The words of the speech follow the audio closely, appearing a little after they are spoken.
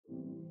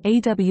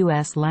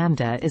AWS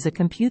Lambda is a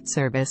compute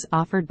service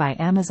offered by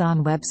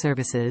Amazon Web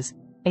Services,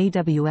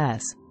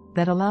 AWS,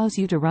 that allows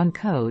you to run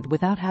code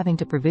without having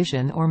to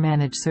provision or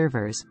manage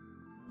servers.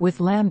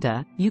 With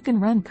Lambda, you can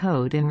run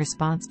code in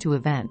response to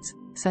events,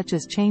 such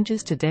as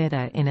changes to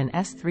data in an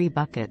S3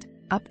 bucket,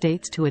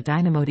 updates to a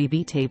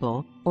DynamoDB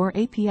table, or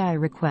API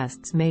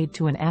requests made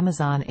to an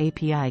Amazon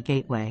API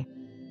gateway.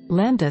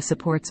 Lambda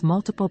supports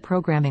multiple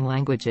programming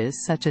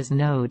languages such as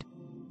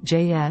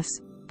Node.js,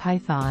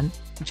 Python,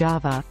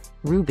 Java,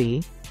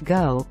 Ruby,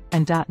 Go,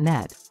 and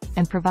 .NET,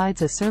 and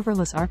provides a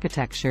serverless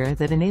architecture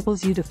that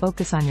enables you to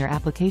focus on your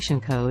application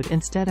code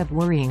instead of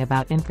worrying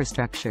about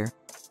infrastructure.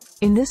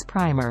 In this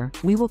primer,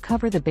 we will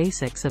cover the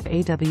basics of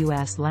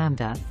AWS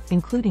Lambda,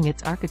 including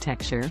its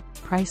architecture,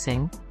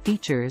 pricing,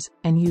 features,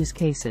 and use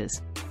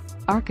cases.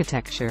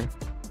 Architecture.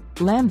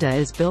 Lambda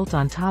is built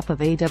on top of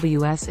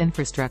AWS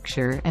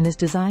infrastructure and is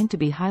designed to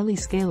be highly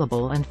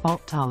scalable and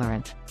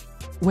fault-tolerant.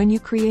 When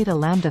you create a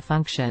Lambda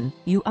function,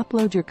 you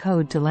upload your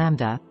code to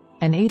Lambda,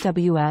 and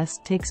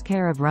AWS takes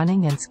care of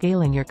running and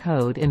scaling your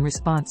code in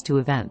response to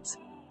events.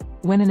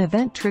 When an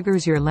event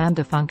triggers your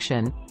Lambda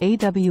function,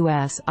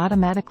 AWS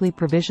automatically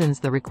provisions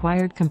the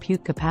required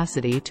compute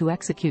capacity to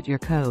execute your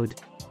code.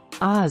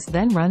 AWS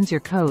then runs your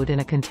code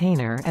in a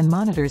container and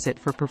monitors it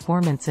for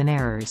performance and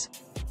errors.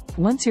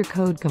 Once your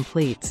code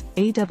completes,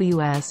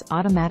 AWS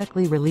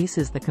automatically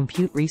releases the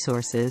compute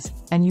resources,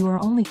 and you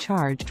are only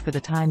charged for the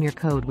time your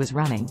code was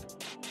running.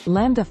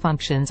 Lambda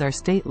functions are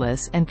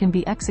stateless and can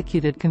be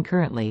executed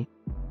concurrently.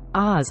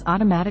 AWS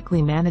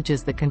automatically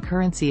manages the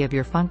concurrency of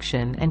your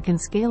function and can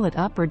scale it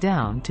up or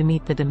down to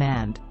meet the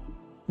demand.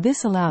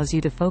 This allows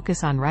you to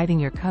focus on writing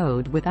your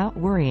code without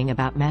worrying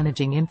about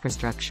managing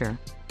infrastructure.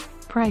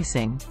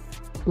 Pricing.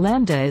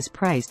 Lambda is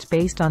priced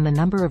based on the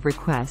number of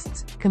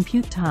requests,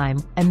 compute time,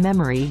 and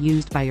memory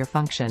used by your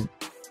function.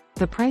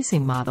 The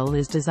pricing model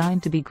is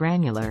designed to be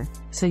granular,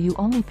 so you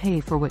only pay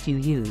for what you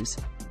use.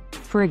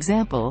 For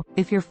example,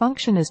 if your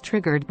function is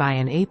triggered by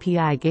an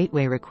API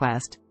gateway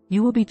request,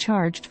 you will be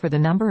charged for the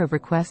number of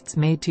requests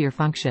made to your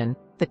function,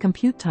 the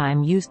compute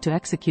time used to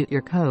execute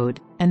your code,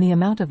 and the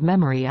amount of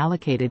memory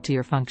allocated to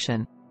your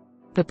function.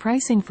 The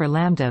pricing for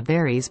Lambda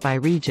varies by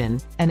region,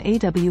 and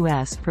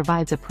AWS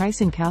provides a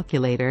pricing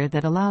calculator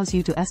that allows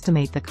you to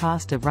estimate the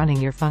cost of running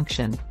your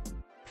function.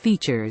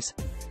 Features.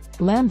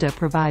 Lambda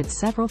provides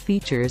several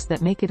features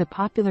that make it a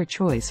popular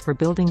choice for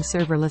building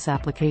serverless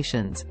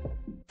applications.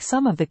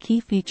 Some of the key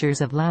features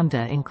of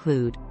Lambda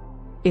include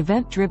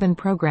event-driven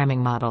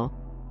programming model.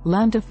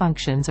 Lambda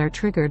functions are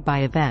triggered by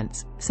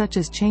events, such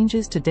as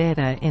changes to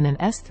data in an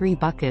S3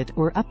 bucket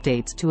or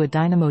updates to a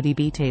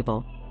DynamoDB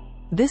table.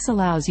 This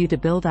allows you to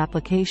build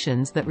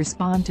applications that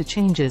respond to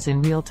changes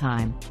in real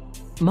time.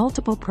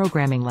 Multiple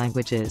programming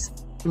languages.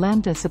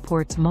 Lambda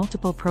supports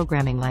multiple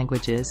programming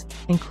languages,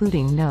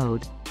 including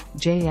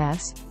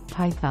Node.js,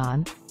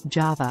 Python,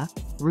 Java,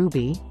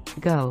 Ruby,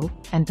 Go,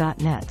 and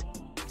 .NET,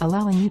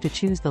 allowing you to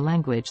choose the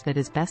language that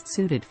is best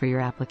suited for your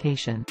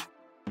application.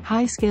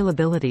 High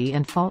scalability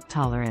and fault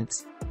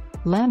tolerance.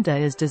 Lambda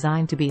is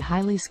designed to be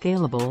highly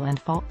scalable and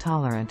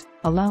fault-tolerant,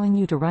 allowing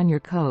you to run your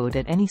code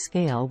at any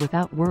scale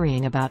without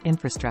worrying about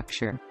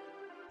infrastructure.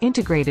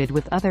 Integrated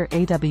with other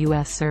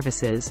AWS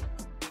services.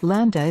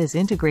 Lambda is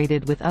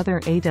integrated with other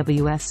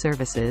AWS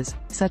services,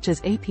 such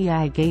as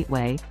API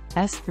Gateway,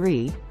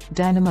 S3,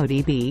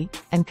 DynamoDB,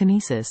 and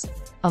Kinesis,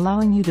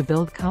 allowing you to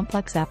build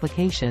complex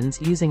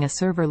applications using a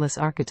serverless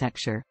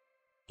architecture.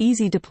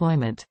 Easy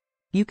deployment.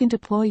 You can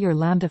deploy your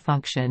Lambda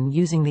function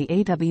using the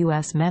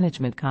AWS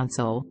Management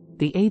Console,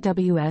 the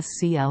AWS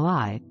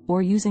CLI,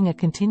 or using a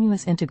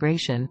continuous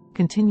integration,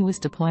 continuous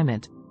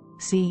deployment,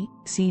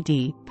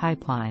 CI/CD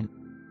pipeline.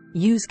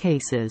 Use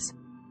cases.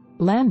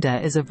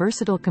 Lambda is a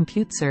versatile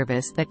compute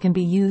service that can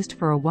be used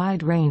for a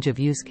wide range of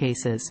use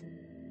cases.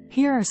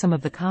 Here are some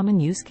of the common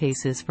use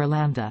cases for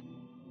Lambda.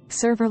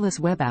 Serverless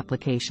web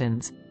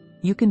applications.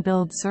 You can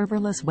build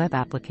serverless web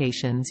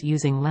applications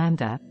using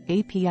Lambda,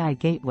 API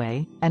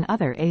Gateway, and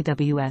other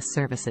AWS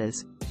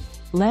services.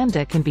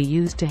 Lambda can be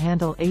used to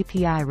handle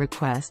API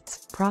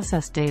requests,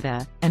 process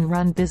data, and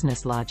run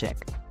business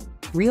logic.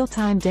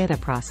 Real-time data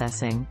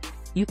processing.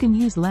 You can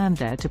use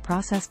Lambda to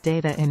process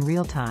data in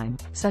real time,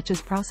 such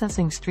as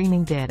processing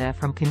streaming data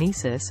from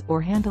Kinesis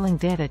or handling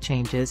data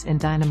changes in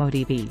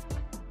DynamoDB.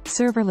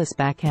 Serverless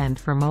backend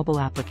for mobile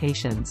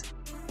applications.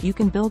 You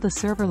can build a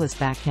serverless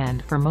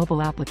backend for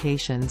mobile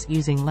applications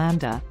using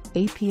Lambda,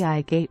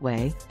 API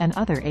Gateway, and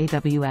other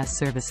AWS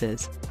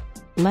services.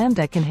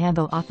 Lambda can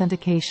handle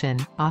authentication,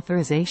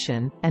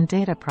 authorization, and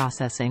data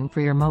processing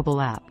for your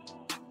mobile app.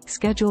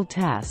 Scheduled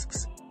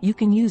tasks. You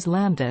can use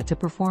Lambda to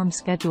perform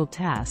scheduled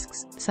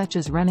tasks, such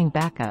as running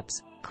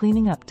backups,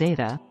 cleaning up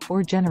data,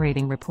 or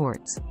generating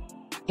reports.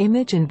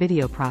 Image and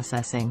video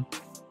processing.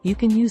 You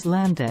can use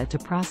Lambda to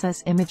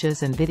process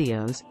images and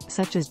videos,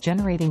 such as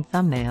generating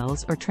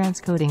thumbnails or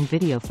transcoding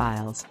video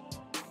files.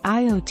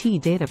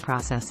 IoT data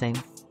processing.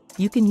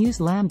 You can use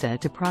Lambda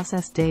to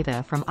process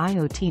data from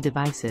IoT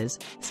devices,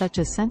 such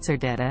as sensor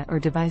data or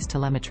device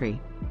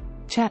telemetry.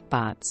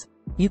 Chatbots.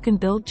 You can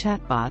build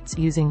chatbots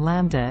using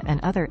Lambda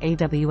and other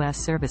AWS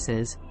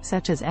services,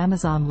 such as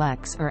Amazon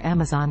Lex or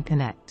Amazon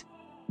Connect.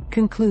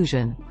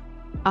 Conclusion.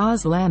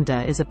 AWS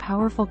Lambda is a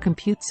powerful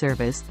compute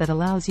service that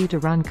allows you to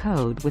run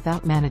code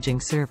without managing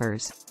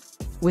servers.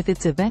 With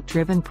its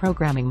event-driven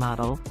programming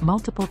model,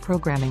 multiple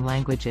programming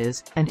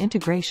languages, and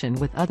integration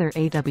with other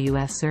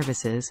AWS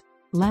services,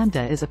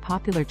 Lambda is a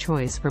popular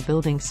choice for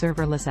building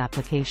serverless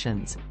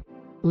applications.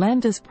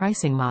 Lambda's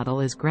pricing model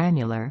is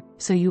granular,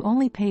 so you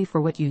only pay for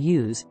what you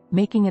use,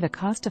 making it a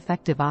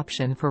cost-effective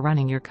option for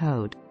running your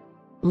code.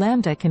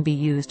 Lambda can be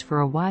used for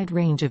a wide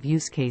range of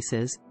use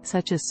cases,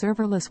 such as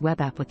serverless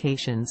web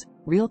applications,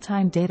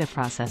 real-time data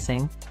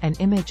processing, and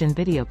image and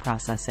video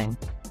processing.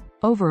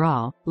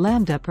 Overall,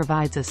 Lambda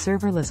provides a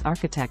serverless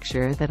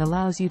architecture that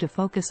allows you to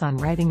focus on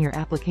writing your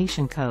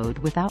application code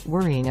without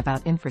worrying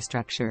about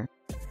infrastructure.